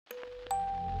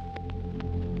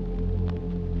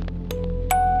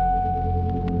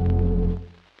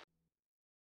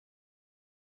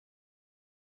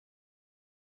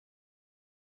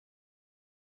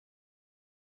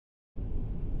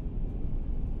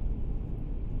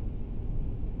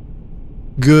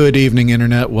Good evening,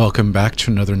 Internet. Welcome back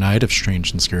to another night of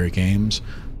strange and scary games.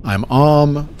 I'm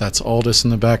that's Aldous in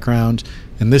the background,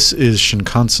 and this is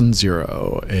Shinkansen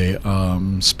 0,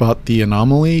 a spot the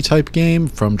anomaly type game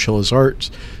from Chilla's Art.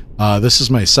 This is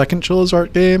my second Chilla's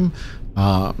Art game,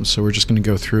 so we're just going to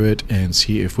go through it and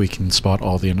see if we can spot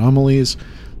all the anomalies.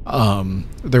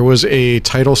 There was a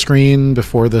title screen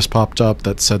before this popped up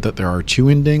that said that there are 2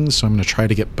 endings, so I'm going to try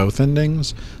to get both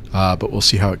endings, but we'll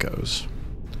see how it goes.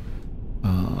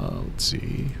 Let's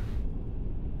see.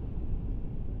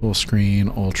 Full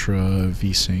screen, ultra,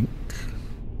 VSync.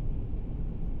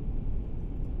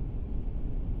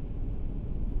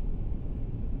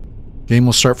 Game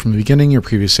will start from the beginning. Your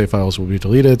previous save files will be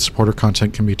deleted. Supporter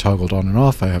content can be toggled on and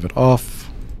off. I have it off.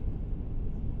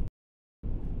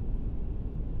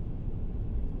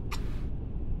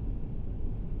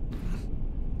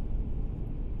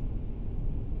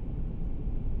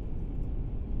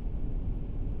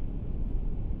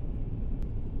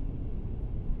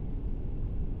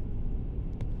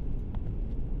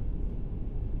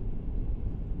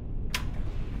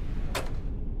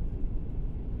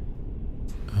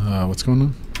 What's going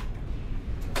on?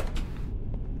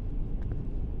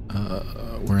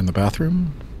 We're in the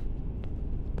bathroom.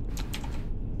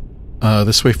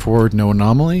 This way forward, no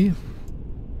anomaly.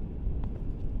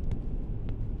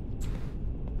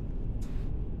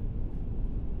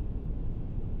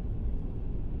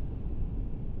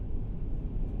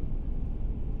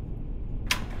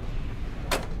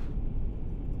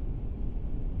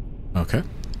 Okay.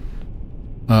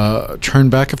 Turn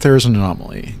back if there is an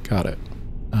anomaly. Got it.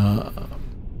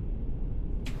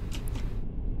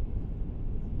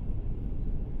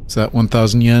 Is that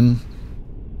 1,000 yen?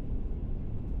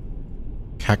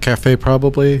 Cat Cafe,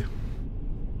 probably.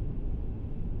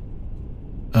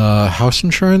 House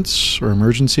insurance or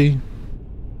emergency?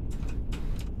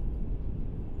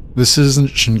 This is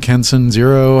Shinkansen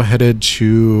 0 headed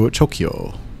to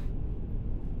Tokyo.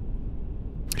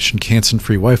 Shinkansen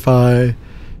free Wi-Fi.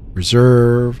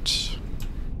 Reserved.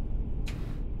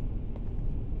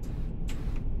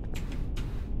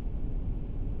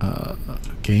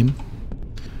 Game.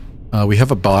 We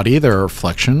have a body. There are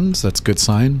reflections. That's a good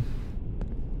sign.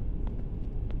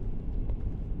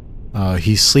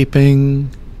 He's sleeping.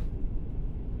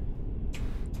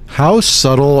 How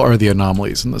subtle are the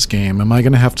anomalies in this game? Am I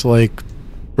going to have to, like,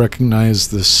 recognize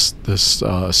this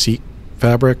seat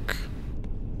fabric?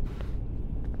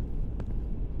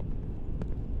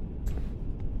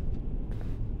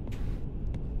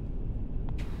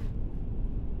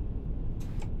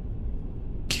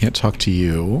 Can't talk to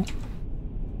you.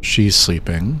 She's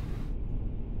sleeping.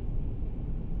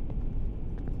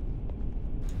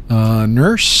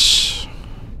 Nurse.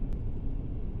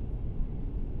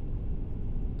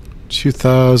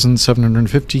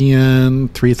 2,750 yen,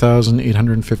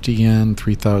 3,850 yen,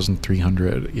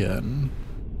 3,300 yen.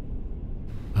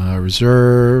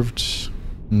 Reserved.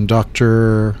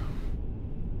 Doctor.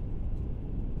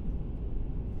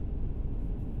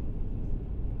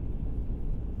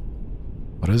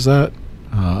 What is that?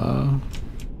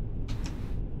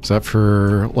 Is that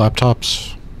for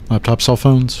laptops? Laptop cell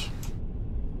phones?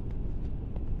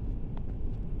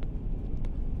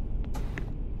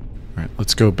 Alright,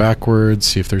 let's go backwards,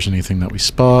 see if there's anything that we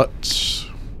spot.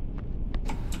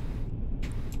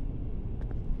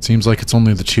 Seems like it's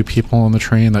only the 2 people on the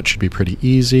train. That should be pretty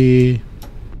easy.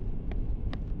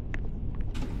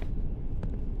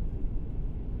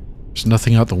 There's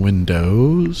nothing out the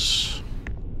windows.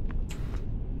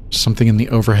 Something in the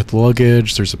overhead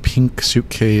luggage. There's a pink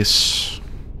suitcase.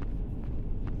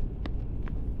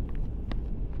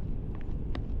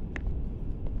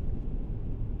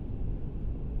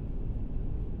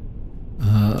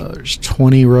 There's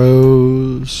 20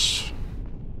 rows.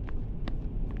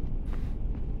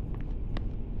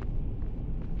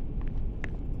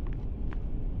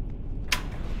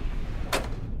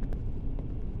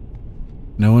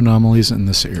 No anomalies in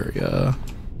this area.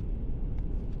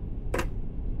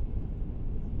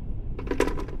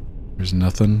 There's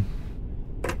nothing.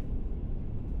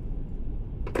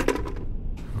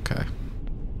 Okay.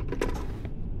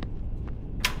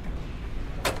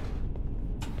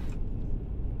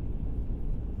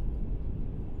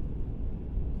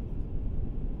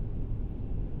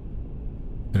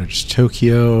 There's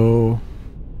Tokyo.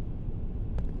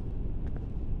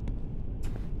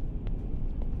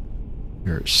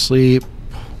 You're asleep.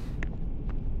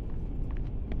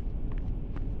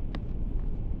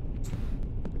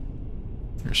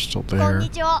 You're still there.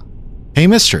 Hey,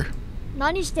 mister.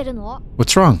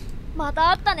 What's wrong?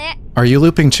 Are you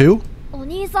looping too?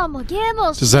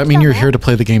 Does that mean you're here to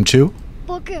play the game too?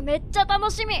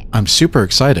 I'm super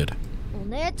excited.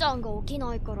 姉ちゃんが起き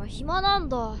ないから暇なん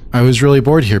だ。 I was really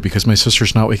bored here because my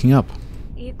sister's not waking up.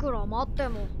 いくら待って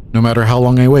も No matter how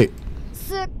long I wait.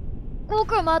 すっご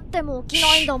く待っても起き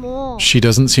ないんだもん。 She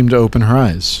doesn't seem to open her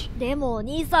eyes. でもお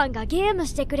兄さんがゲーム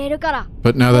してくれるから。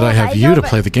 But now that I have you to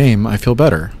play the game, I feel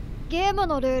better. ゲーム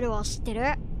のルールは知ってる？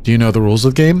 Do you know the rules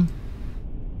of the game?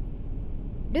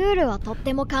 ルールはとっ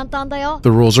ても簡単だよ。 The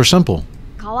rules are simple.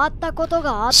 変わったこと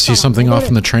があった See ら something 戻 off る。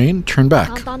 in the train, turn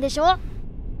簡 back. 単でしょ？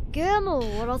ゲームを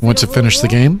終わらせる Want to finish the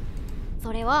方法？ game?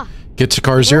 それは Get to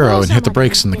car 0 and hit the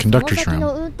brakes in the その conductor's 先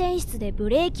の room. 運転室でブ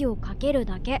レーキをかける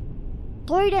だけ。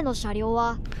トイレの車両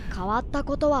は変わった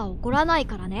ことは起こらない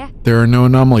からね。 There are no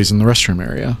anomalies in the restroom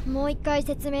area. もう一回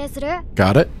説明する？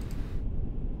 Got it?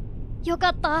 よか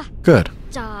った。 Good.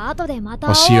 じゃあ後でまた I'll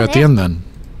会 see you おう at the ね。 end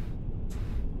then.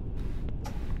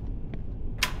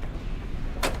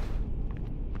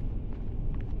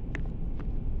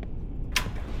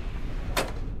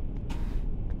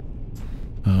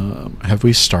 Have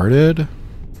we started?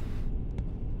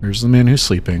 There's the man who's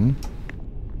sleeping.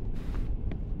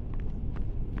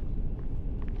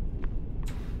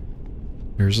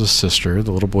 There's the sister.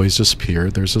 The little boy's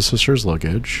disappeared. There's the sister's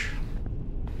luggage.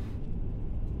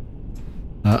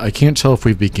 I can't tell if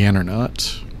we began or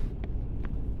not.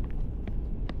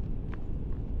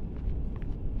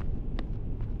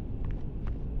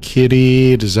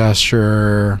 Kitty,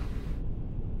 disaster.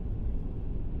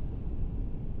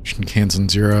 Shinkansen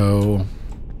 0.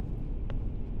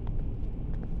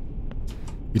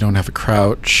 We don't have a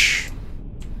crouch.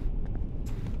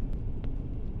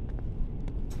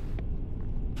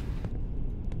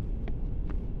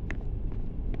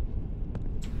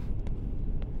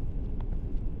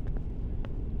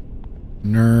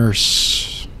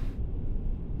 Nurse.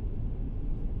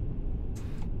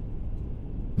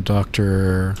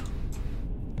 Doctor.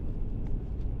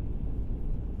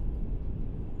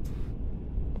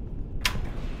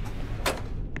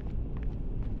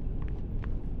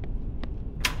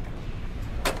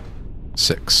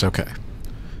 Six, okay.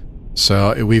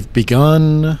 So we've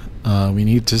begun. We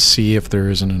need to see if there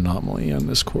is an anomaly on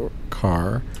this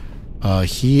car.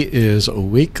 He is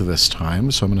awake this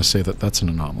time, so I'm going to say that that's an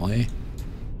anomaly.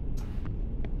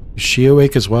 Is she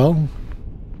awake as well?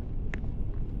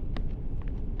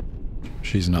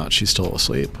 She's not. She's still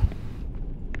asleep.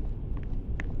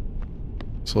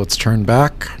 So let's turn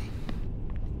back.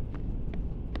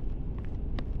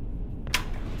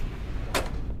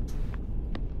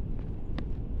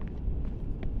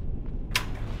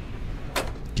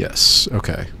 Yes,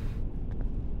 okay.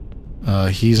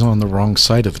 He's on the wrong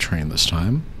side of the train this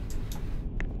time.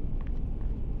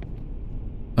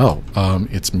 Oh,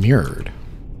 it's mirrored.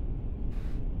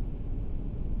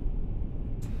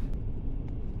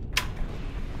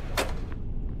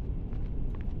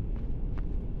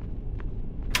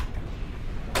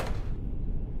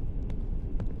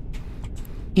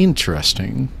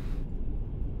 Interesting.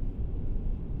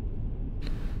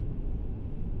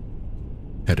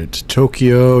 Headed to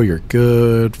Tokyo, you're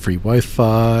good. Free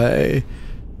Wi-Fi.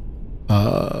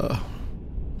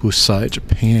 Busai,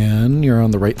 Japan. You're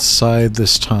on the right side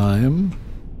this time.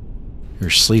 You're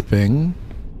sleeping.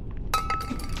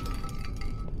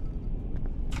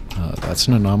 That's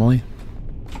an anomaly.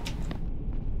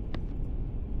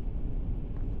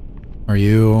 Are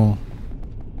you...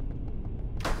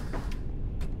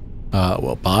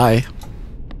 well, bye.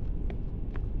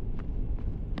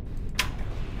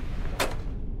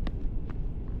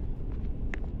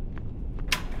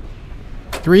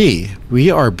 Three. We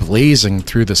are blazing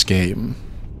through this game.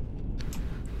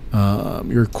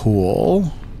 You're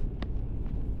cool.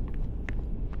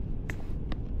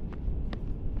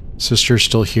 Sister's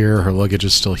still here. Her luggage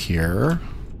is still here.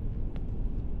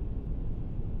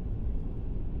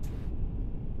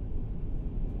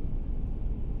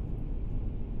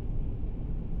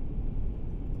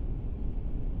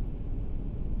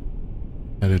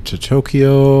 Headed to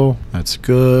Tokyo. That's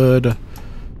good.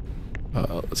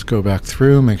 Let's go back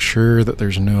through, make sure that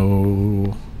there's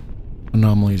no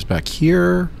anomalies back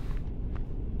here.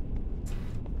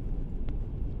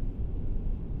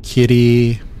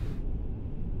 Kitty.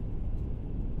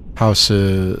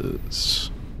 Houses.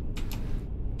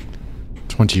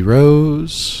 20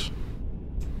 rows.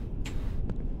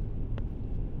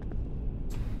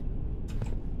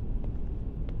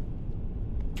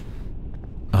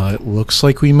 It looks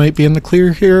like we might be in the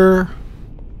clear here.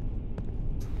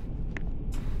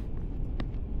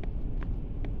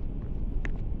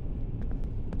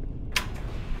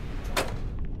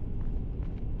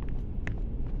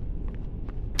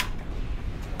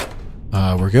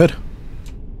 We're good.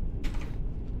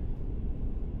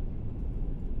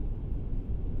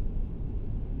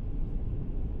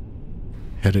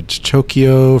 Headed to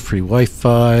Tokyo, free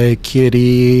Wi-Fi,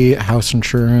 kitty, house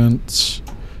insurance.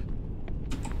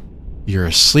 You're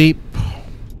asleep.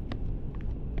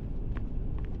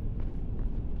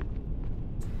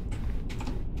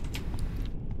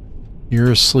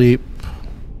 You're asleep.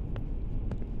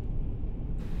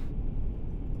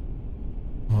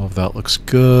 All of that looks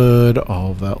good.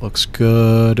 All of that looks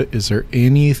good. Is there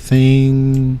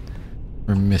anything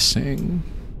we're missing?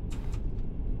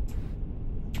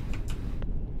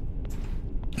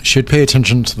 Should pay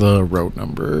attention to the road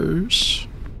numbers.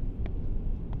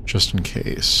 Just in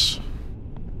case.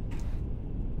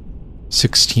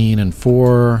 16 and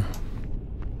 4.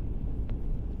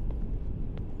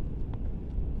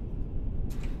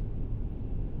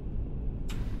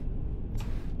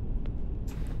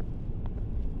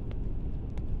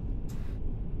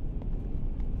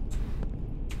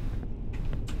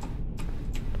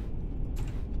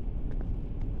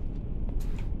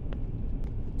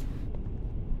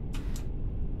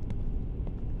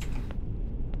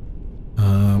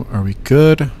 Are we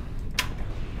good?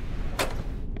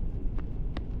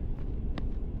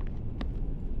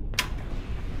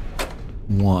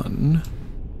 One.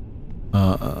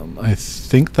 I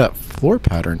think that floor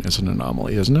pattern is an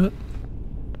anomaly, isn't it?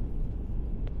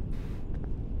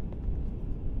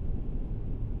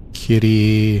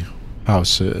 Kitty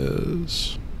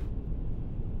houses.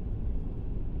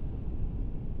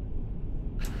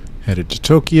 Headed to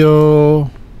Tokyo.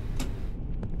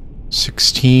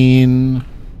 16.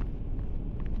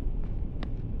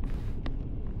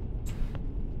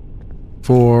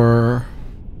 4.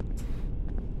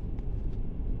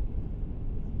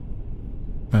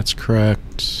 That's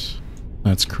correct.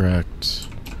 That's correct.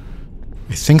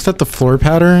 I think that the floor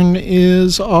pattern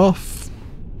is off.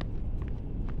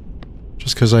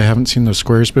 Just because I haven't seen those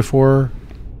squares before.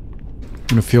 I'm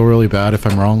gonna feel really bad if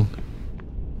I'm wrong.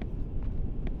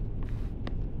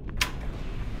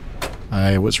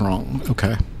 I was wrong.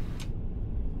 Okay.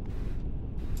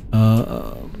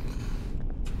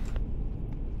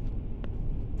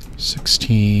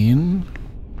 16.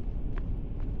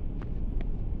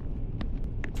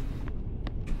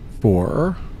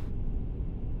 4.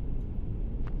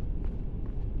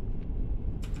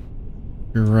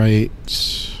 You're right.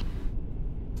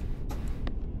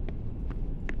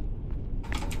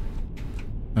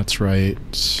 That's right.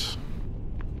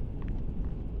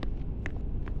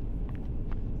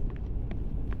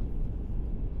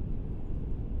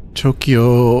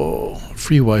 Tokyo,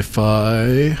 free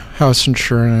Wi-Fi, house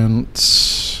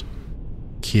insurance,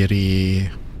 kitty.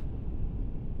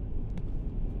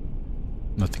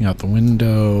 Nothing out the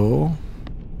window.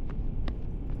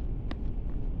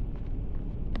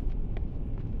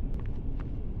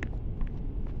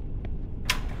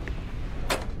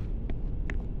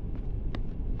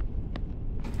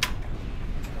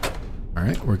 All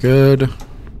right, we're good.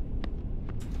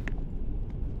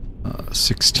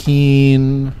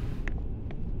 16.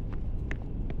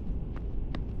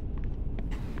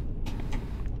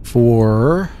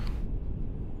 4.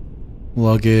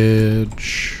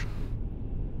 Luggage.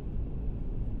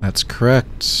 That's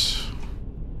correct.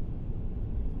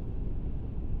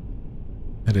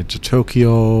 Headed to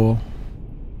Tokyo.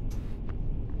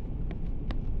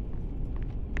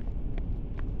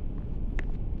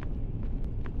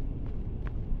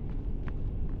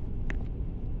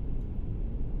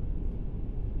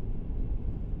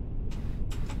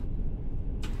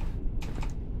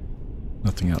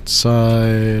 Nothing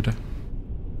outside.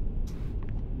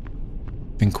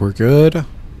 Think we're good.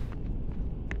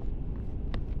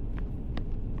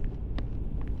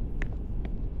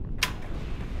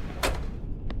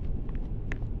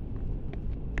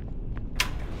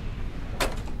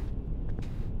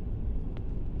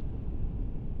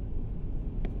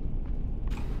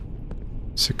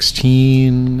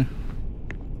 $16.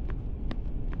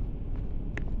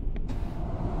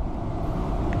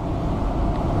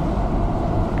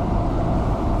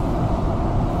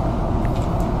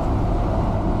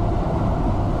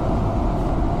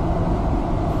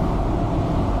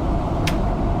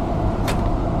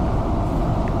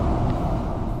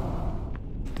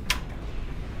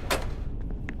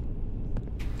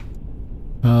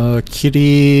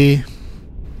 Kitty,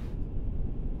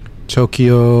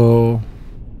 Tokyo,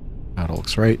 that all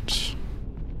looks right.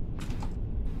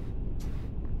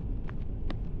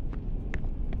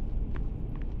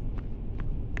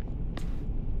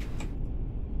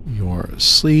 You're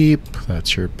asleep,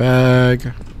 that's your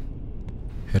bag.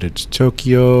 Headed to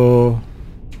Tokyo.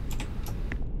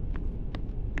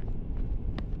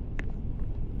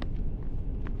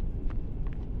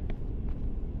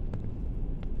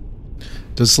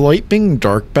 Does the light being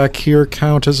dark back here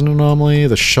count as an anomaly?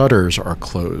 The shutters are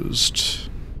closed.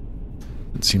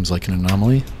 It seems like an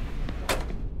anomaly.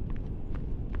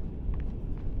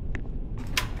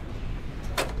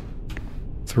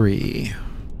 Three.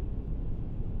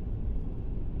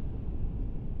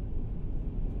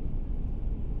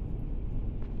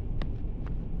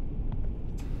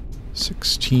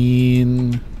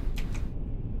 $16.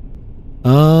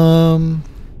 I'm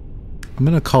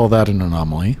gonna call that an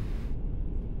anomaly.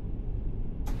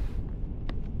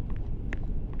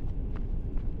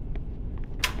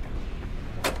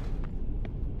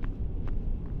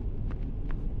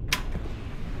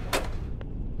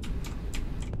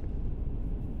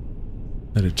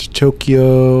 Headed to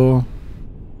Tokyo.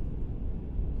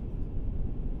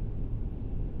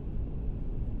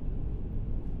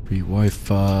 Free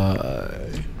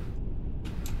Wi-Fi.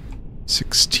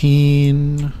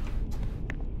 16.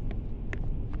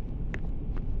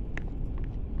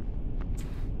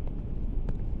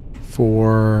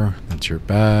 Four. That's your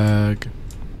bag.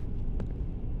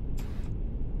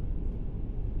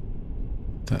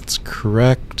 That's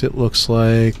correct, it looks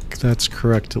like. That's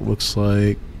correct, it looks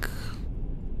like.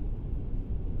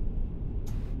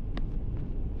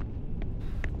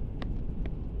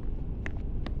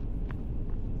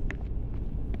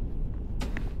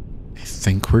 I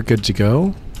think we're good to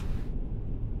go.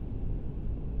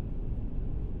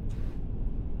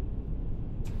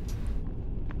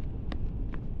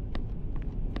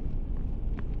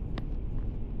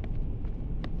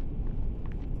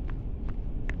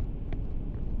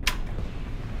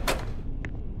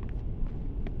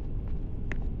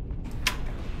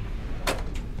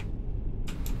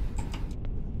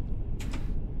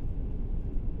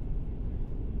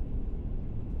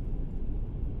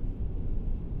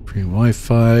 Free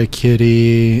Wi-Fi,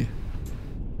 kitty,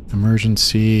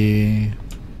 emergency,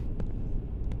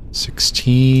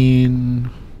 16,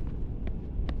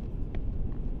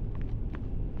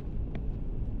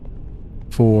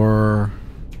 4,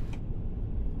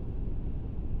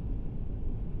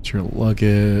 it's your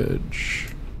luggage,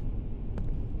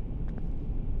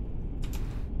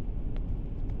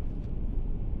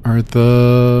 are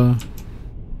the...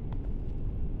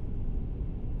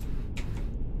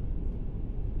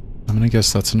 I'm gonna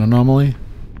guess that's an anomaly.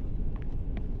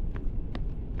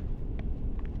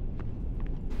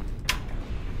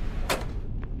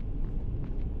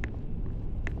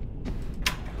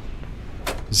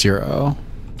 Zero.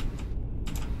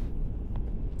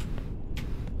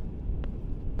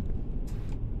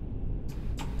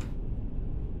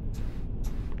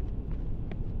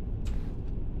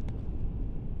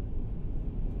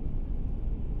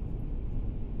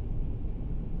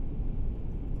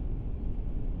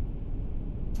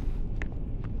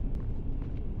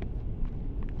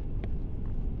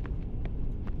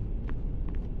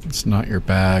 It's not your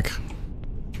bag.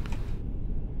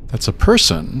 That's a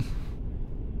person.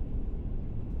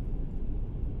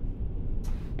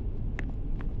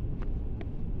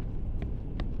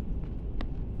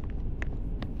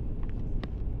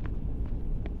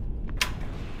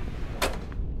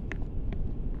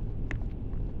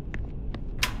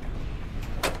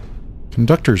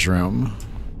 Conductor's room.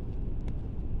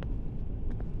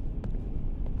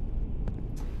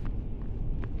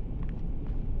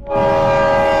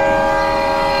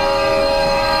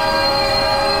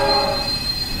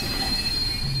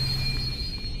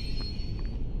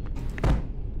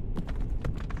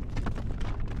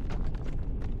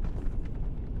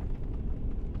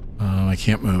 I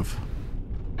can't move.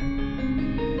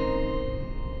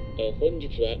 本日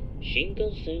は新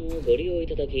幹線をご利用い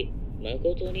ただき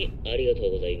誠にありがと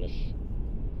うございます。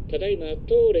ただいま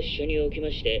当列車におき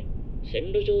まして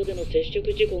線路上での接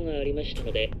触事故がありました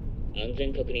ので安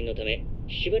全確認のため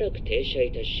しばらく停車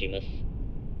いたします。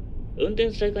運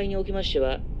転再開におきまして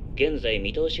は現在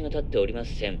見通しが立っておりま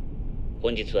せん。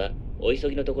本日はお急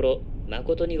ぎのところ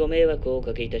誠にご迷惑をお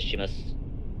かけいたします。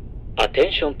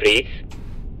Attention please.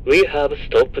 We have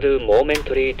stopped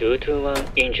momentary due to an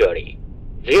injury.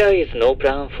 There is no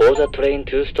plan for the train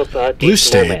to stop at Blue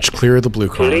this moment. stage, clear the blue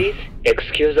car. Please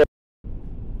excuse the...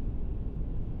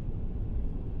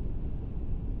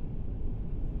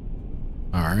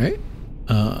 Alright.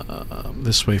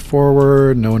 This way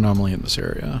forward, no anomaly in this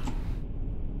area.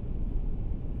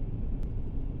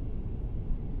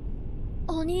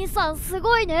 お兄さんす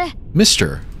ごいね。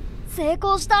 Mister, 成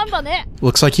功したんだね。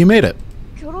 looks like you made it.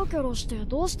 キョロキョロして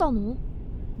どうしたの？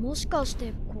もしかし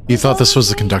てここ You thought this was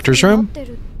the conductor's room?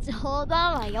 冗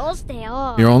談はよして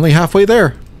よ。 You're only halfway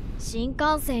there. 新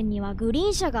幹線にはグリー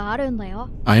ン車があるんだよ。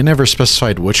 I never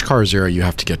specified which car area you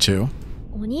have to get to.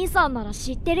 お兄さんなら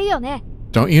知ってるよね。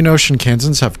Don't you know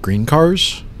Shinkansens have green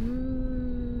cars?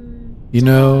 You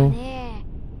know,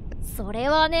 それ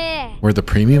はね、 where the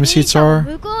premium seats are?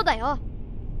 向こうだよ。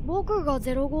僕が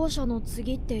0号車の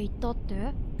次って言ったって？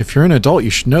 If you're an adult, you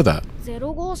should know that.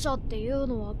 0号車っていう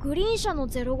のはグリーン車の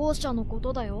0号車のこ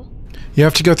とだよ。You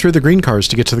have to go through the green cars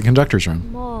to get to the conductor's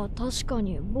room. まあ確か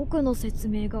に僕の説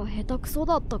明が下手くそ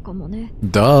だったかもね。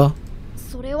Duh.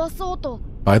 それはそうと。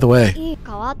 By the way, いい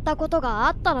変わったことが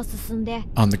あったら進んで、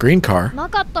 on the green car, な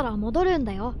かったら戻るん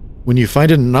だよ。 when you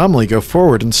find an anomaly, go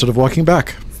forward instead of walking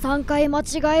back. 3回間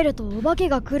違えるとお化け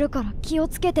が来るから気を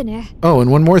つけてね。 Oh,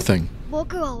 and one more thing.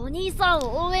 僕はお兄さん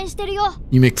を応援してるよ。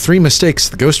 You make 3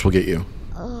 mistakes, the ghost will get you.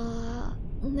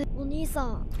 ね、お兄さ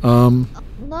ん。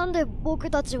なんで僕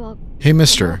たちは Hey, こんな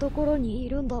mister. ところにい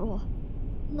るんだろ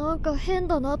う。なんか変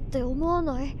だなって思わ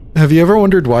ない？ Have you ever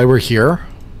wondered why we're here?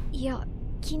 いや、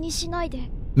気にしないで。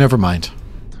 Never mind.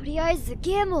 とりあえず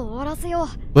ゲームを終わらせよ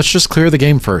う。 Let's just clear the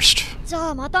game first. じゃ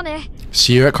あまたね。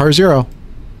 See you at car 0.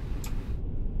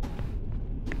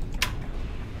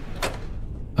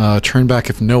 Turn back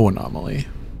if no anomaly.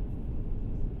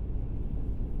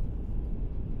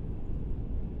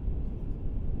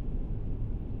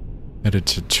 Headed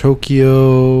to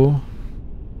Tokyo.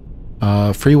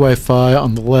 Free Wi-Fi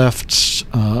on the left.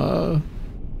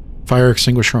 Fire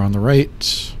extinguisher on the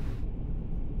right.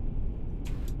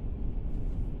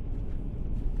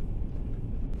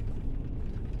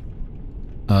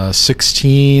 Uh,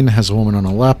 16 has a woman on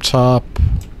a laptop.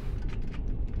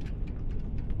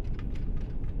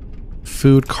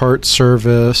 Food cart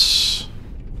service.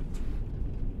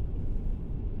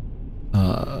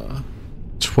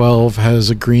 12 has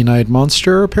a green-eyed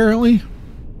monster, apparently.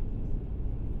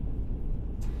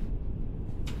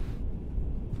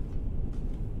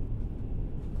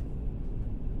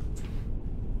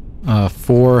 Uh,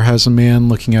 4 has a man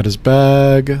looking at his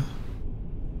bag.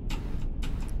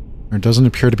 There doesn't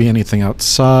appear to be anything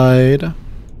outside.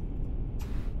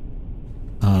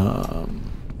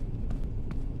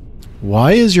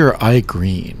 Why is your eye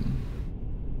green?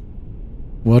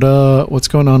 What's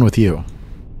going on with you?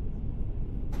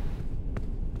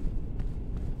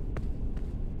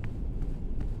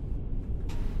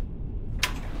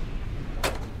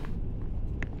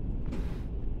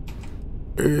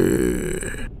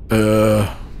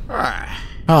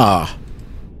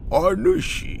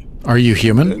 Are you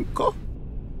human?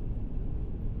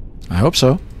 I hope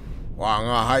so.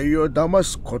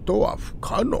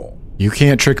 You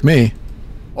can't trick me.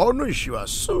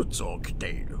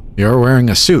 You're wearing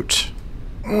a suit.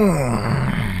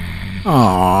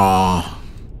 Aww.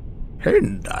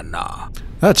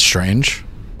 That's strange.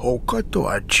 You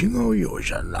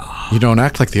don't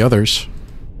act like the others.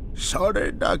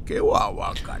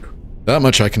 That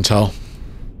much I can tell.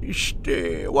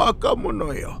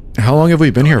 How long have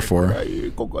we been here for?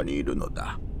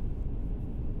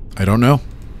 I don't know.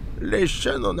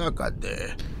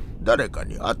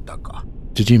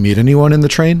 Did you meet anyone in the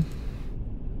train?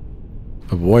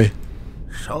 Oh boy.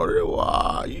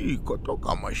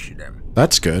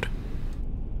 That's good.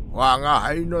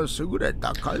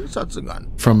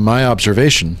 From my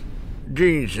observation.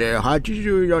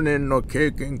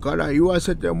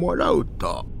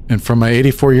 And from my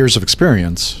 84 years of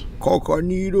experience.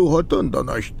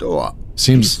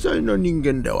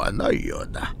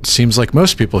 Seems like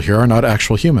most people here are not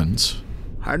actual humans.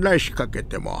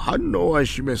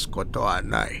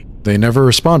 They never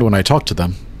respond when I talk to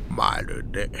them.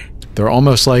 They're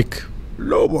almost like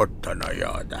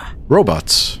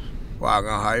robots.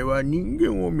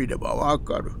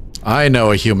 I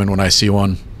know a human when I see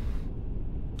one.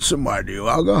 So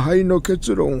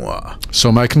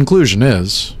my conclusion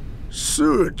is,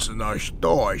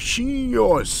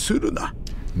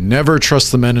 never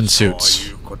trust the men in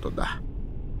suits.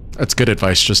 That's good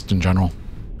advice just in general.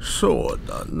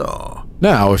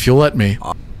 Now, if you'll let me.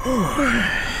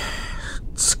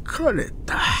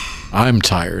 I'm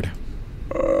tired.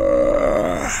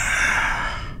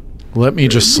 Let me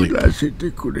just sleep.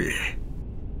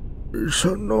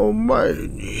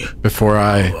 Before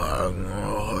I...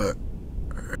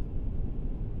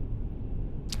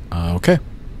 okay.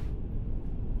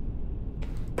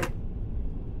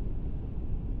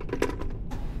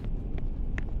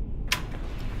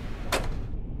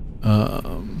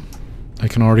 I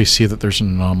can already see that there's an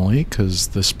anomaly because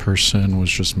this person was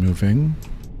just moving.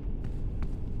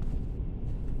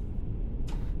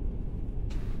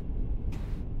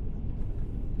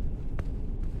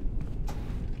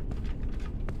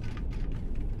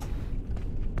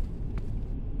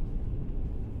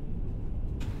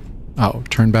 Oh,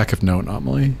 turn back if no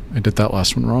anomaly. I did that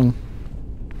last one wrong.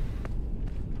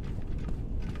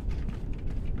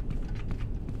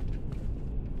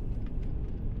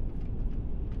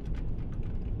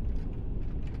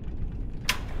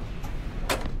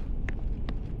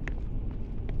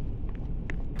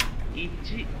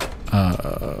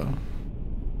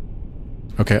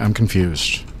 Okay, I'm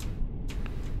confused.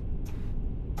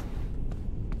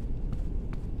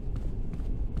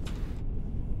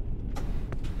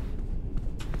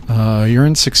 You're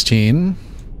in 16.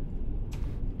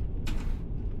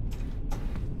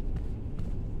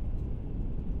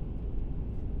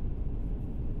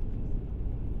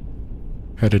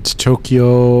 Headed to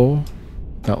Tokyo.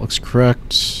 That looks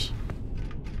correct.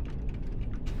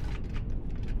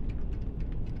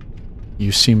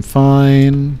 You seem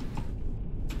fine.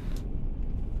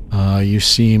 You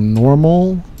seem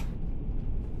normal.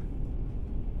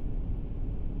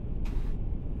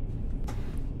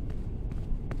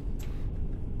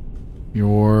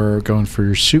 You're going for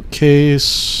your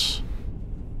suitcase.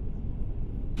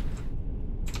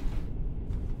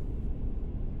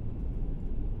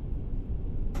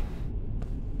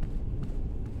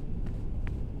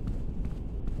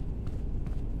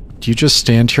 Do you just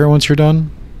stand here once you're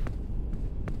done?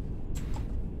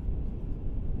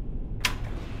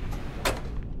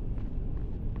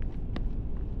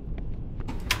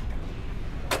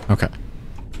 Okay.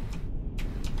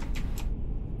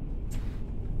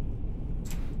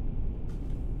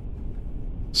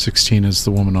 $16 is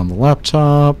the woman on the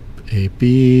laptop. A,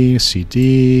 B, C,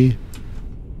 D.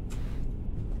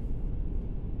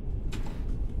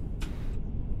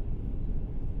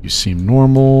 You seem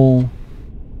normal.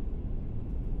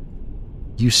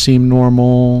 You seem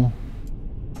normal.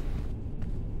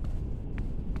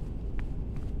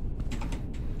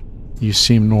 You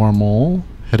seem normal.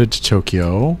 Headed to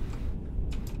Tokyo.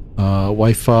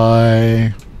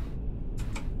 Wi-Fi.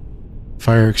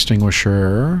 Fire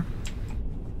extinguisher.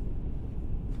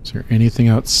 Is there anything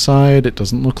outside? It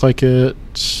doesn't look like it.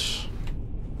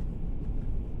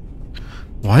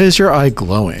 Why is your eye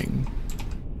glowing?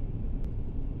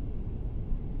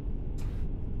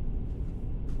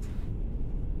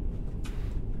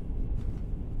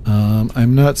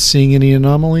 I'm not seeing any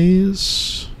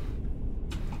anomalies.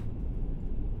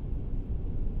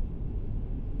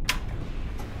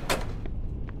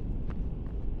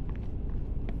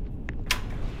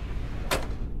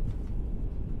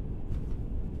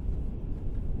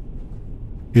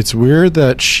 It's weird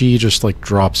that she just like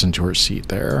drops into her seat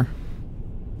there.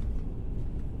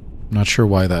 I'm not sure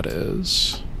why that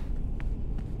is.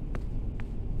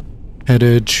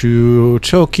 Headed to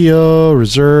Tokyo,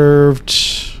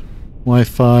 reserved.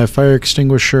 Wi-Fi, fire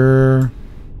extinguisher.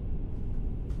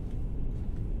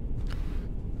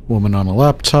 Woman on a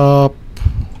laptop.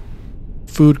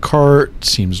 Food cart,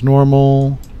 seems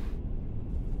normal.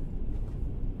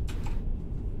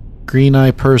 Green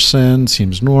eye person,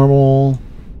 seems normal.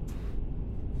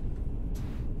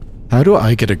 How do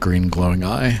I get a green glowing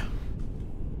eye?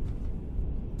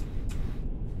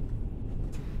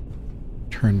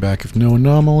 Turn back if no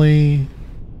anomaly.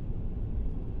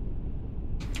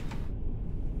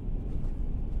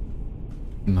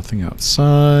 Nothing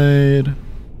outside.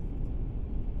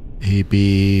 A,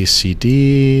 B, C,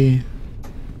 D.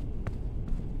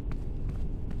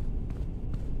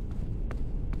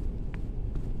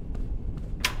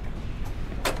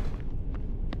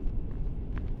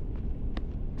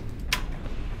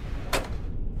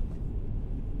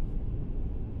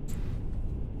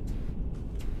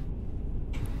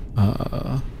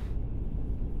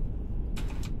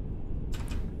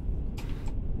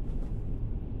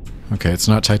 Okay, it's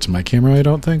not tied to my camera, I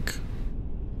don't think.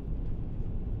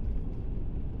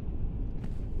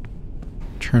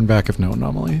 Turn back if no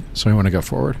anomaly. So I want to go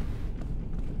forward.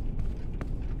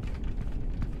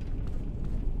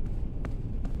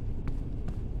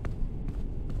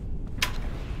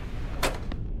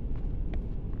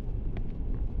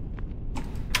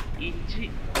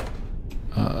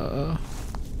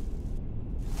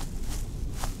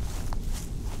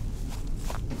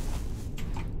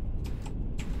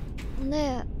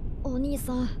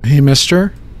 Hey,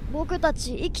 mister? Do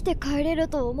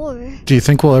you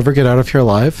think we'll ever get out of here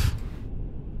alive?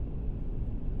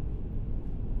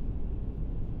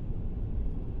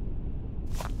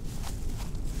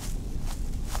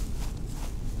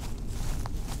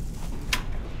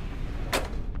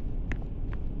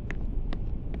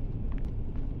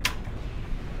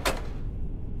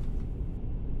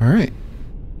 Alright.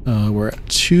 We're at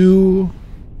 2.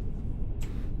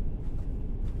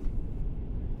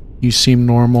 You seem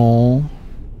normal.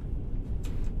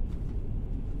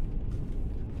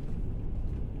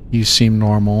 You seem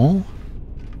normal.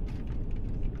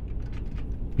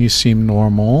 You seem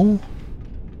normal.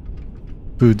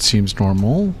 Food seems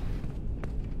normal.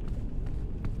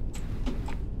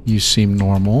 You seem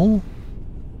normal.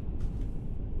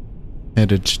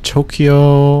 Headed to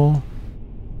Tokyo.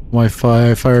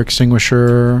 Wi-Fi, fire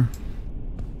extinguisher.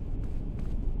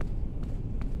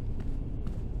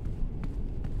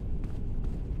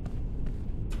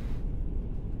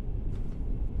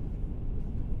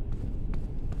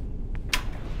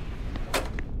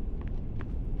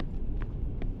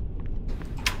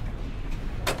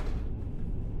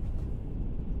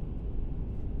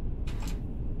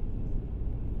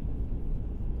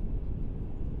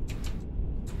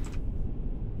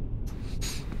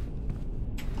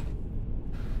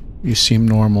 You seem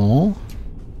normal.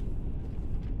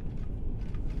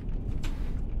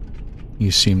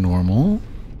 You seem normal.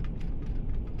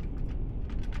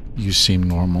 You seem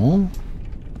normal.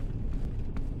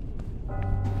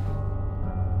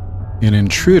 An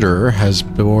intruder has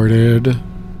boarded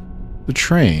the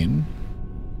train.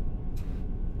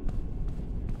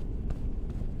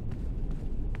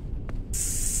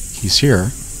 He's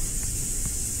here.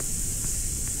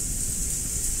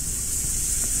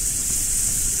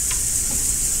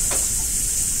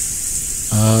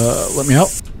 Let me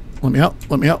out. Let me out.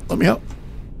 Let me out. Let me out.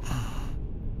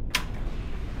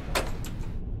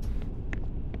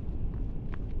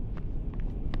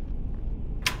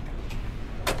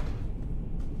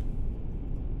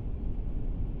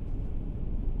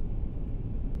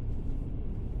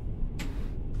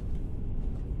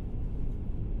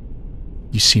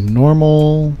 You seem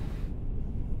normal.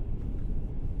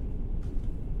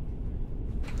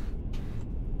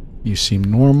 You seem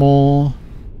normal.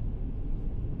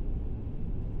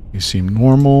 You seem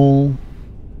normal.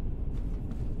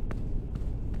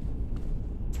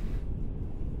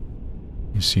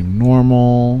 You seem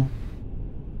normal.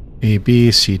 A,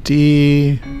 B, C,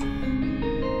 D.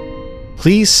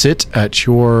 Please sit at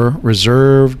your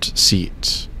reserved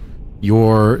seat.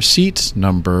 Your seat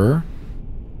number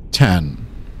 10.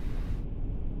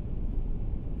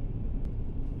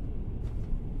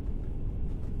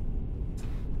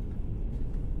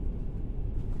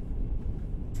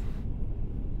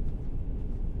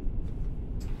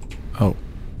 Oh.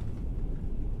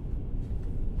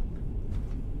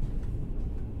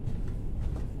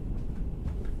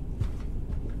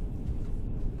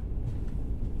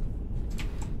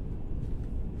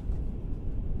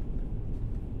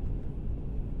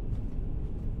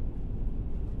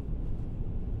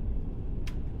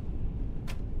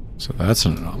 So that's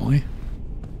an anomaly.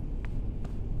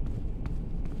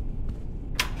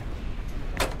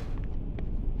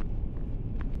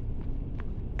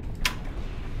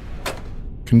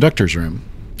 Conductor's room.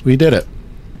 We did it.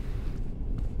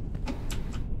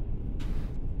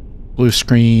 Blue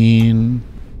screen.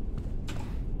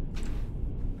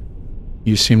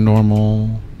 You seem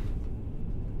normal.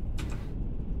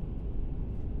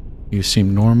 You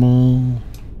seem normal.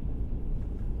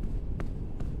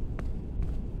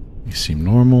 You seem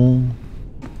normal.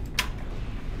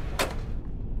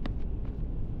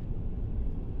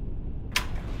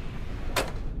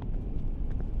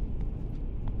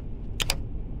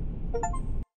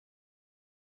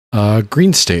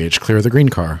 Green stage. Clear the green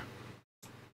car.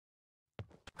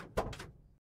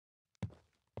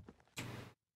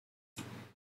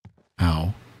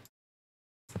 Ow.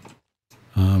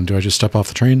 Do I just step off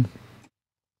the train?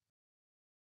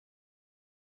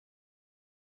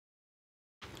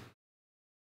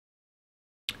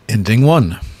 Ending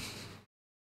 1.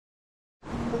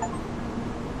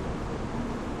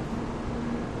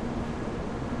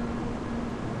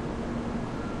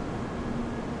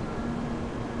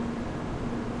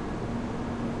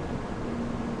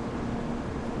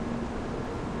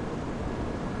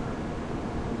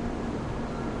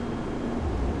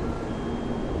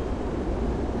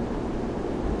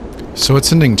 So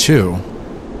it's ending 2.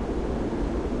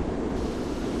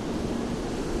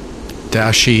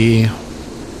 Dashi.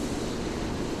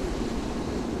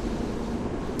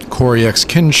 Corey X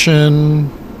Kenshin.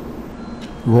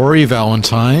 Rory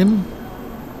Valentine.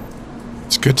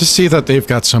 It's good to see that they've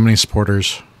got so many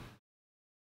supporters.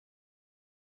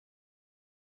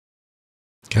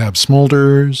 Gab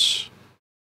Smolders.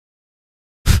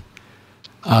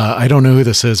 I don't know who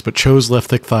this is, but Cho's Left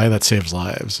Thick Thigh That Saves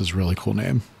Lives is a really cool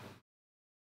name.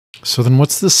 So then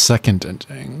what's the second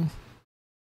ending?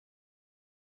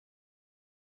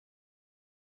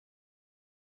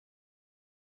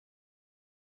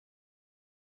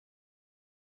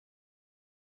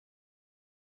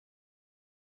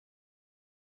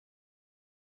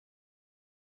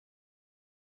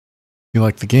 If you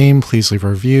like the game, please leave a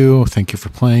review. Thank you for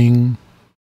playing.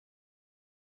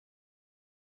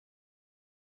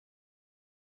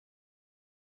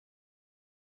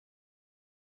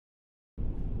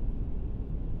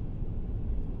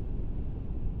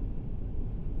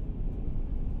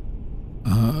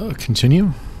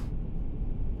 Continue.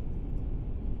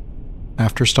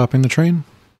 after stopping the train.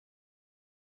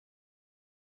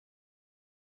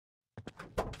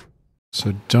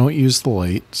 So don't use the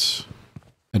light.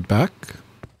 Head back.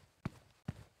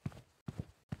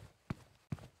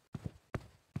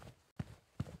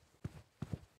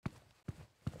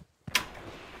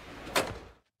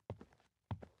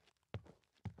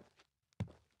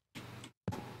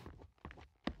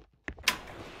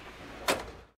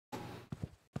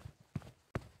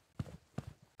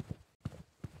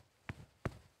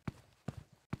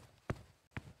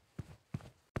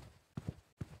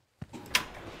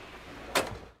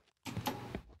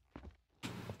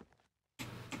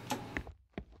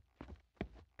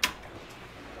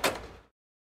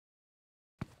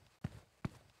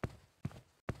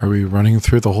 Are we running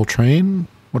through the whole train?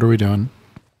 What are we doing?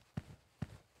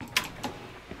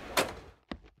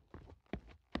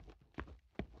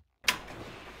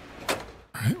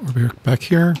 Alright, we're back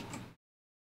here.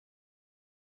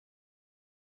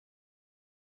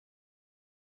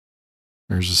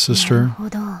 There's a sister.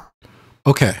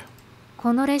 Okay.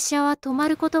 この列車は止ま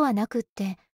ることはなくっ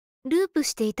て、ループ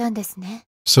していたんですね。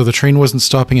So the train wasn't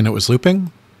stopping and it was looping?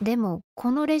 でも、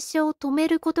この列車を止め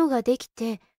ることができ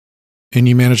て、And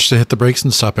you managed to hit the brakes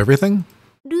and stop everything?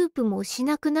 ループもし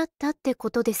なくなったってこ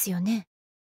とですよね。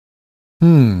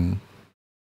Hmm.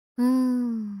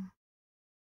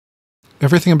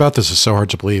 Everything about this is so hard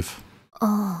to believe.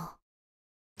 あ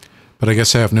あ。 But I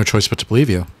guess I have no choice but to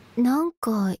believe you. なん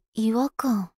か違和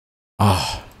感。Ah.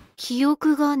 記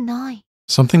憶がない。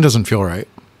 Something doesn't feel right.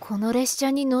 この列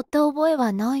車に乗った覚え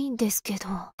はないんですけど。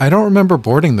I don't remember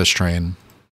boarding this train.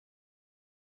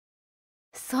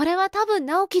 それは多分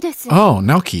直樹です。 Oh,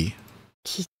 Naoki.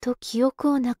 きっと記憶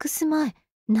をなくす前、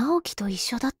直樹と一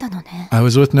緒だったのね。 I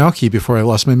was with Naoki before I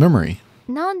lost my memory.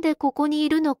 なんでここにい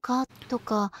るのかと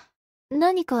か、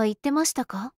何か言ってました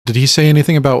か？ Did he say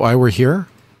anything about why we're here?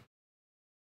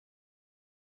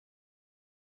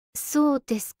 そう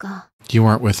ですか。 You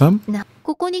weren't with him?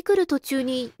 ここに来る途中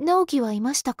に直樹はい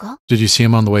ましたか？ Did you see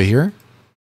him on the way here?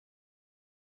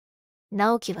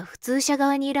 直樹は普通車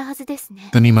側にいるはずです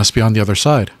ね。 Then he must be on the other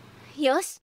side. よ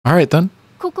し、 Alright then.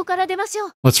 ここから出ましょ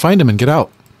う。 Let's find him and get out.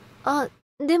 あ、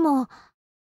でも、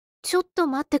ちょっと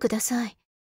待ってください。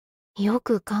よ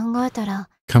く考えたら、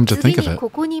 Come to 次 think of に it, こ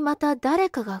こにまた誰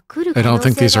かが来る可 I don't 能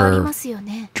think 性 these があり are ますよ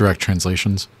ね。 direct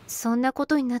translations. そんなこ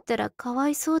とになったらかわ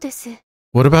いそうです。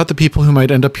 What about the people who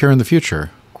might end up here in the future?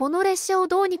 この列車を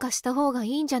どうにかした方がい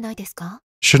いんじゃないですか？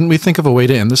 Shouldn't we think of a way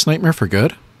to end this nightmare for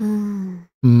good?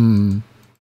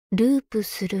 ループ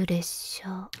する列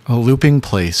車。 A looping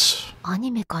place. ア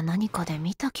ニメか何かで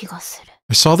見た気がする。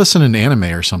 I saw this in an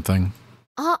anime or something.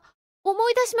 あ、思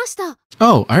い出しました。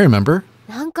 Oh, I remember.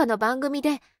 なんかの番組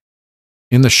で、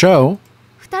 In the show,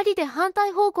 二人で反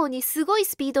対方向にすごい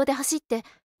スピードで走って、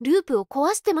ループを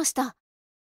壊してました。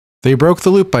 they broke the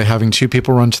loop by having two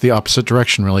people run to the opposite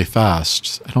direction really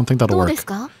fast. I don't think that'll どうで work. す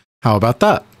か？ How about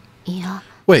that? いや、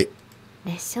 Wait,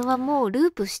 列車はもうル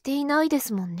ープしていないで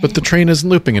すもんね。 but the train isn't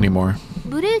looping anymore.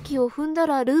 ブレーキを踏んだ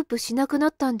らループしなくな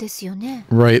ったんですよね。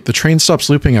 Right, the train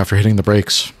stops looping after hitting the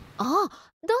brakes. ああ、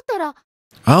だったら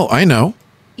Oh, I know.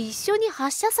 一緒に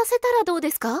発車させたらどうで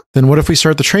すか？ Then what if we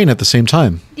start the train at the same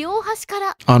time? 両端か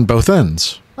ら。 On both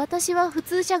ends. 私は普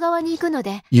通車側に行くの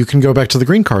で、 You can go back to the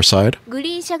green car side. グ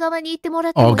リーン車側に行っても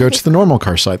らっても I'll いい go で to す the か？ normal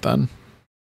car side then.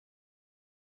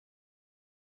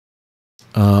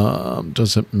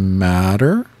 Does it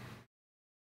matter?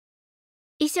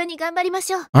 一緒に頑張りま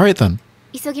しょう。 Alright then.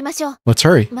 急ぎましょう。 Let's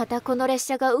hurry. またこの列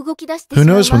車が動き出して Who し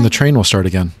まう knows when 前 the に。 train will start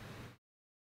again?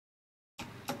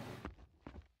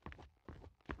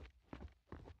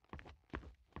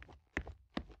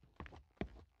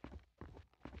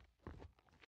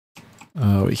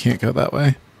 We can't go that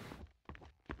way.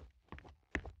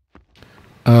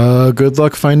 Good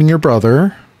luck finding your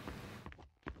brother.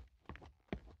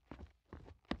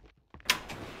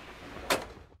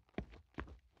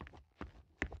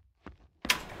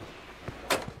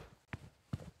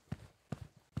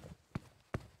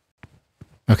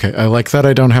 Okay, I like that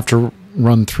I don't have to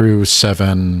run through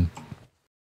 7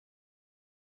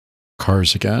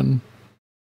 cars again.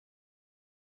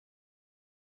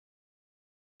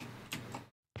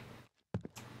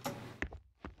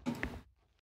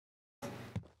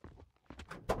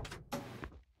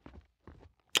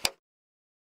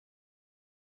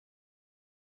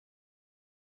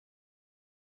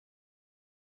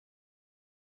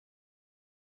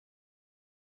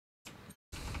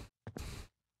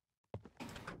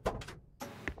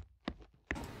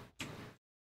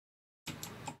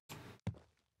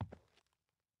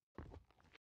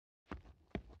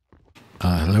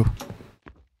 Hello?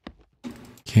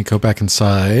 Can't go back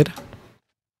inside.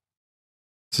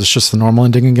 this just the normal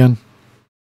ending again?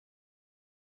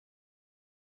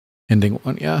 Ending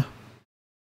 1, yeah.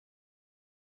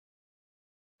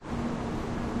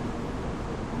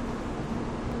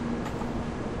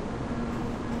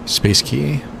 Space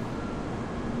key.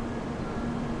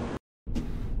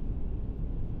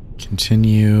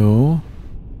 Continue.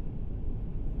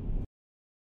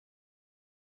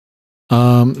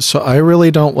 So I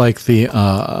really don't like the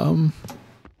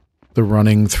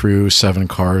running through 7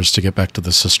 cars to get back to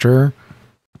the sister.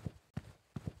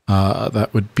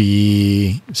 That would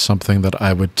be something that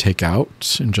I would take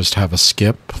out and just have a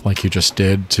skip like you just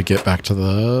did to get back to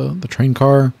the train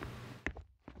car.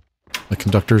 The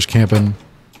conductor's camping.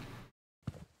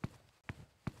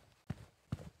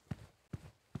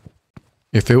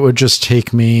 If it would just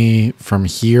take me from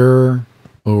here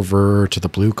over to the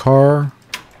blue car,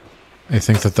 I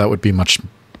think that that would be much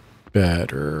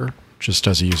better, just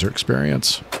as a user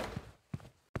experience.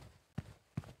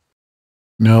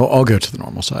 No, I'll go to the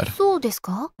normal side.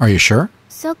 Are you sure?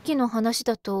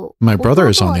 My brother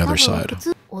is on the other side.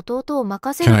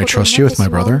 Can I trust you with my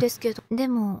brother?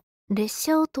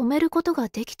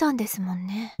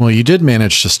 Well, you did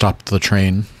manage to stop the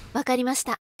train.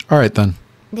 Alright then.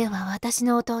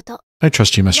 I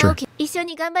trust you, mister.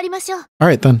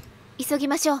 Alright then.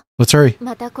 Let's hurry. Who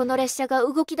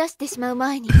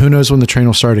knows when the train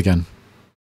will start again?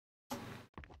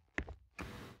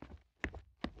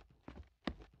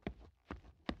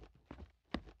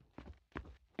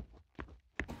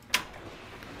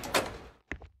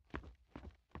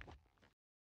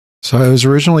 So I was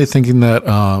originally thinking that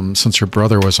since her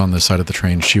brother was on this side of the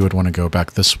train, she would want to go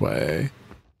back this way.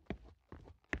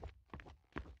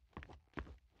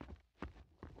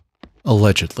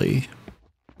 Allegedly.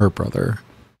 Her brother.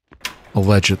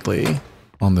 Allegedly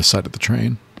on this side of the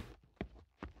train.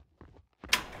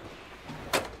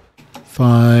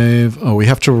 5. Oh, we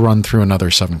have to run through another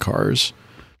 7 cars.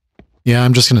 Yeah,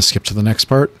 I'm just going to skip to the next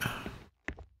part.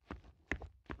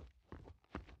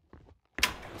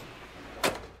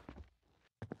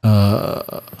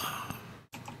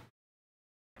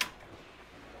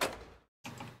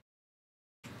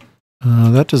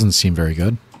 That doesn't seem very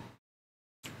good.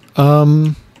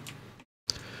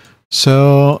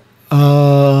 So,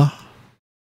 I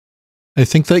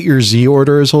think that your Z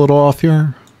order is a little off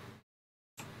here.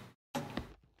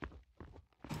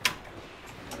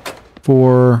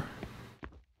 4.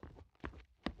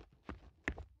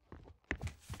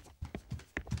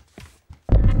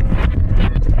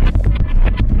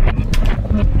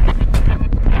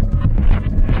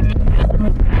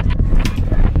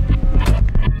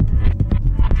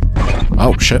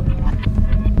 Oh, shit.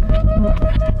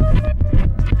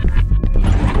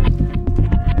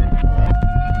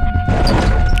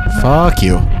 Fuck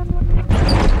you.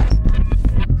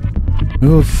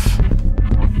 Move.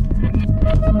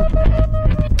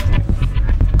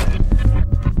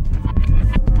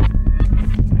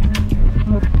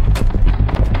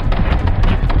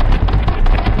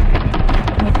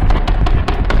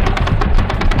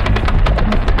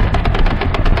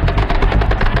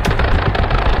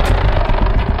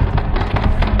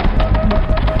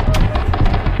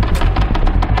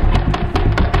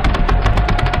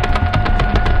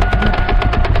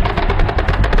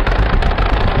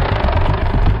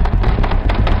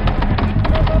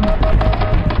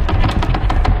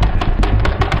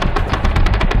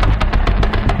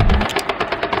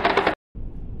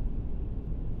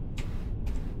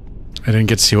 I didn't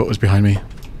get to see what was behind me.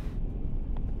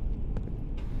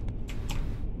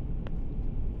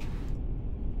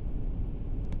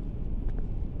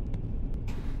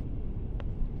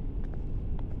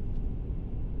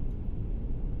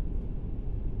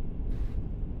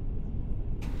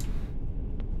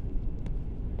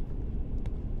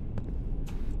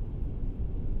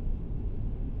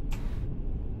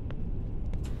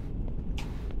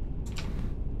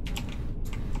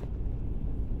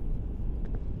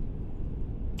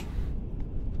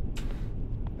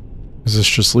 Is this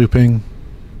just looping?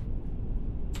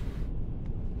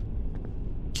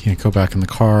 Can't go back in the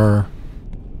car.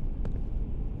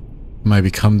 Am I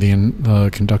become the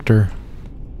conductor?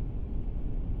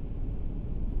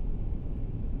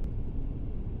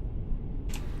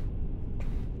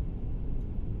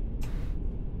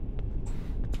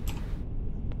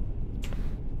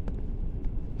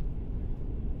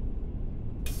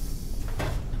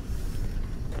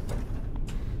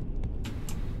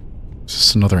 Is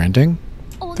this another ending?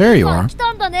 There you are.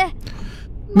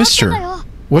 Mister,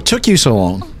 what took you so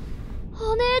long?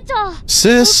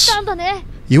 Sis,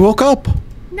 you woke up.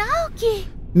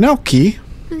 Naoki?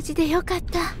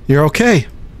 You're okay.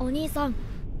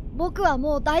 僕は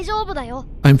もう大丈夫だよ。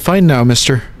 I'm fine now,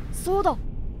 mister. そうだ。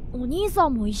お兄さ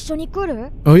んも一緒に来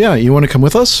る？ Oh yeah, you want to come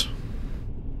with us?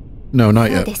 No, not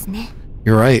そう yet. ですね。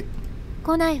 You're right.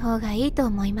 来ない方がいいと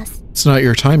思います。 It's not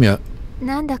your time yet.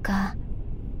 なんだか、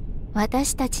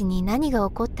私たちに何が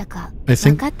起こったか I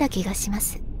think- 分かった気がしま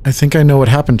す。 I think I know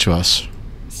what happened to us.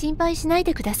 心配しない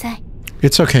でください。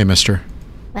 It's okay, mister.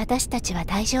 私たちは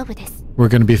大丈夫です。 We're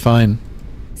gonna be fine.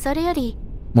 それより、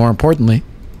 More importantly,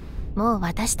 もう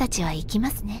私たちは行きま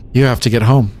すね。 you have to get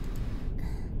home.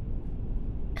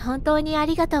 本当にあ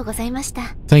りがとうございまし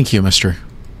た。 Thank you, mister.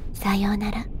 さよう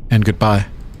なら。 And goodbye.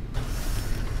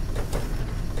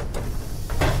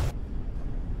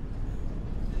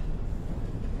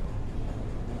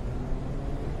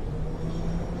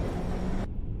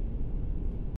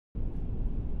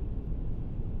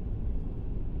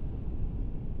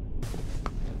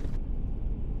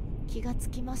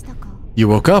 You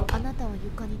woke up. あなたは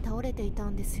床に倒れていた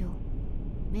んですよ。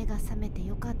目が覚めて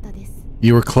よかったです。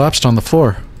 You were collapsed on the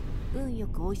floor. 運よ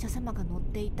くお医者様が乗っ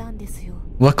ていたんですよ。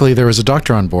 Luckily, there was a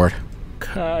doctor on board.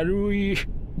 軽い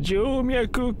静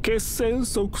脈血栓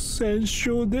塞栓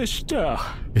症でし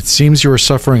た。 It seems you were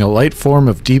suffering a light form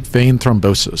of deep vein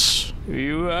thrombosis.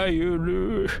 いわゆ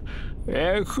る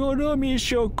エコノミー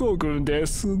症候群で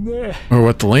すね。 Or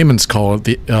what the layman's call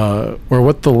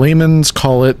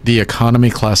it, the economy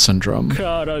class syndrome.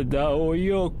 体を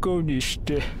横にし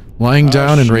て Lying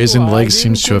down and raising the legs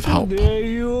seems to have 足を上 helped. げること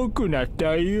で良くなっ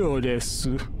たようです。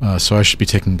 So I should be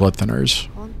taking blood thinners.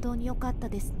 本当によかった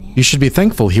ですね。 You should be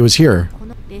thankful he was here. こ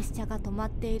の列車が止まっ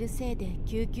ているせいで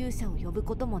救急車を呼ぶ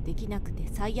こともできなくて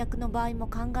最悪の場合も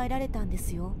考えられたんで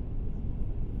すよ。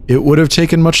 It would have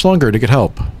taken much longer to get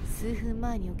help, 数分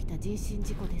前に起きた人身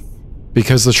事故です。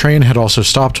 because the train had also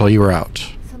stopped while you were out.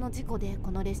 その事故でこ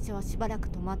の列車はしばらく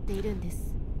止まっているんで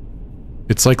す。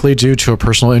 It's likely due to a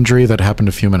personal injury that happened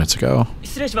a few minutes ago.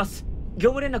 失礼します。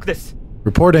業務連絡です。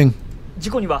 Reporting.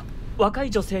 事故には若い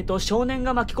女性と少年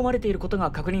が巻き込まれていること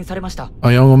が確認されました。 A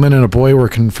young woman and a boy were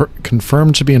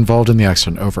confirmed to be involved in the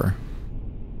accident. Over.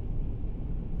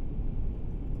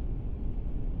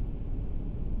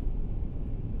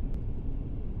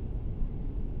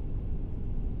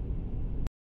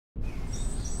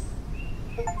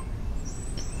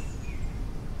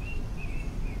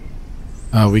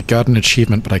 We got an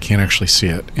achievement, but I can't actually see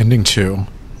it. Ending 2.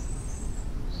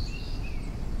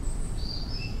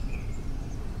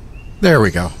 There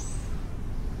we go.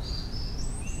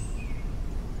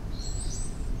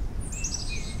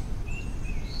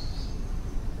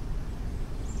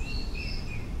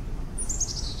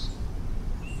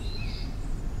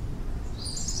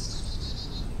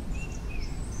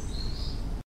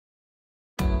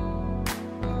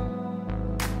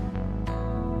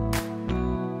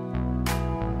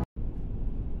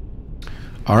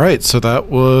 Alright, so that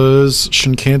was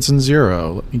Shinkansen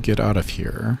 0. Let me get out of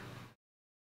here.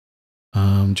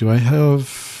 Do I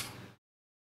have...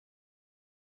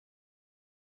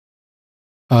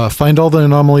 find all the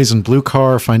anomalies in blue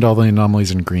car, find all the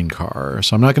anomalies in green car.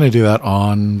 So I'm not going to do that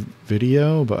on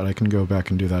video, but I can go back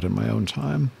and do that in my own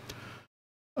time.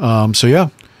 So yeah.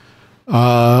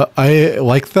 I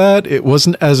like that. It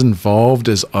wasn't as involved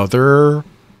as other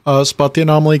Spot the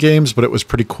Anomaly games, but it was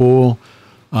pretty cool.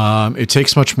 It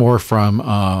takes much more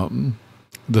from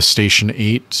the Station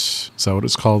 8, is that what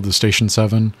it's called? The Station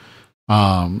 7,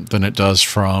 than it does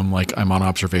from, like, I'm on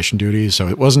observation duty, so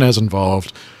it wasn't as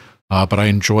involved, but I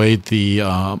enjoyed the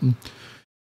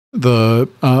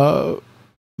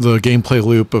gameplay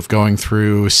loop of going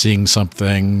through, seeing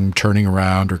something, turning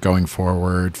around or going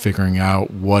forward, figuring out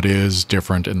what is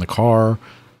different in the car.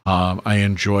 I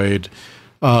enjoyed...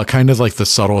 kind of like the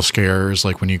subtle scares,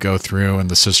 like when you go through and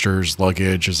the sister's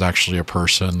luggage is actually a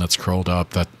person that's curled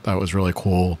up. That was really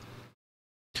cool.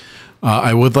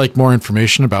 I would like more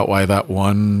information about why that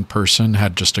one person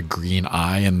had just a green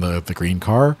eye in the green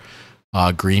car.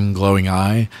 Green glowing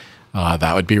eye.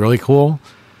 That would be really cool.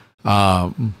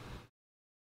 I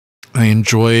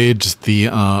enjoyed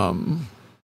the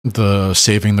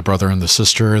saving the brother and the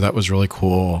sister. That was really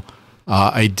cool.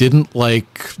 I didn't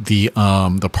like the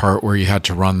part where you had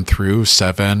to run through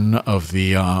 7 of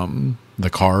the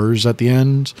cars at the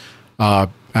end,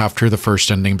 after the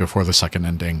first ending, before the second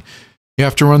ending. You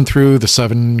have to run through the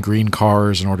 7 green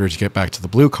cars in order to get back to the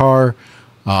blue car.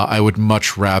 I would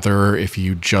much rather if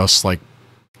you just, like,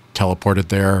 teleported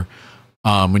there.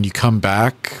 When you come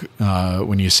back,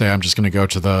 when you say, I'm just going to go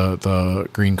to the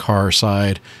green car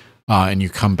side, and you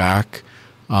come back,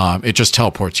 it just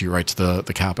teleports you right to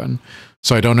the cabin.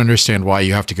 So I don't understand why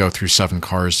you have to go through 7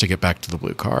 cars to get back to the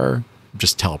blue car.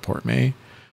 Just teleport me.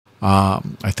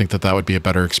 I think that would be a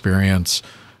better experience.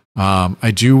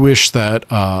 I do wish that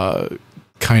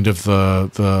kind of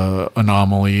the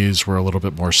anomalies were a little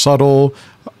bit more subtle.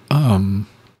 I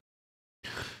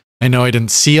know I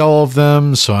didn't see all of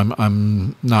them, so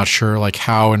I'm not sure like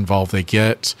how involved they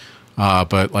get.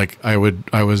 But like I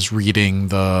was reading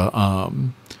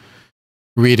the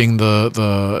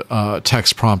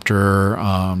text prompter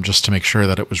just to make sure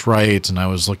that it was right, and I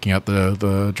was looking at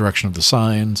the direction of the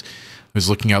signs. I was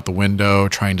looking out the window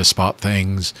trying to spot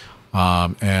things,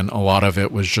 and a lot of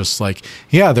it was just like,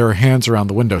 yeah, there are hands around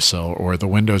the windowsill, or the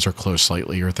windows are closed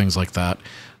slightly, or things like that.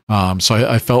 So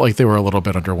I felt like they were a little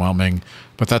bit underwhelming,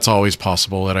 but that's always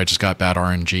possible that I just got bad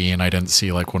RNG and I didn't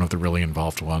see like one of the really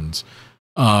involved ones.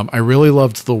 I really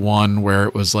loved the one where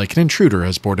it was like an intruder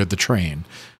has boarded the train.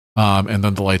 And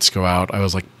then the lights go out. I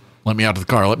was like, let me out of the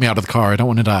car. Let me out of the car. I don't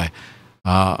want to die.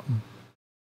 I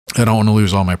don't want to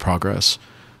lose all my progress.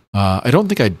 I don't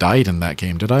think I died in that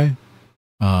game, did I?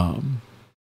 I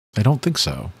don't think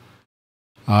so.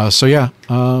 So yeah,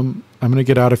 I'm going to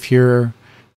get out of here.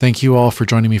 Thank you all for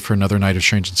joining me for another night of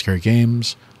Strange and Scary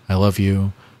Games. I love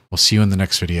you. We'll see you in the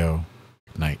next video.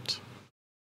 Good night.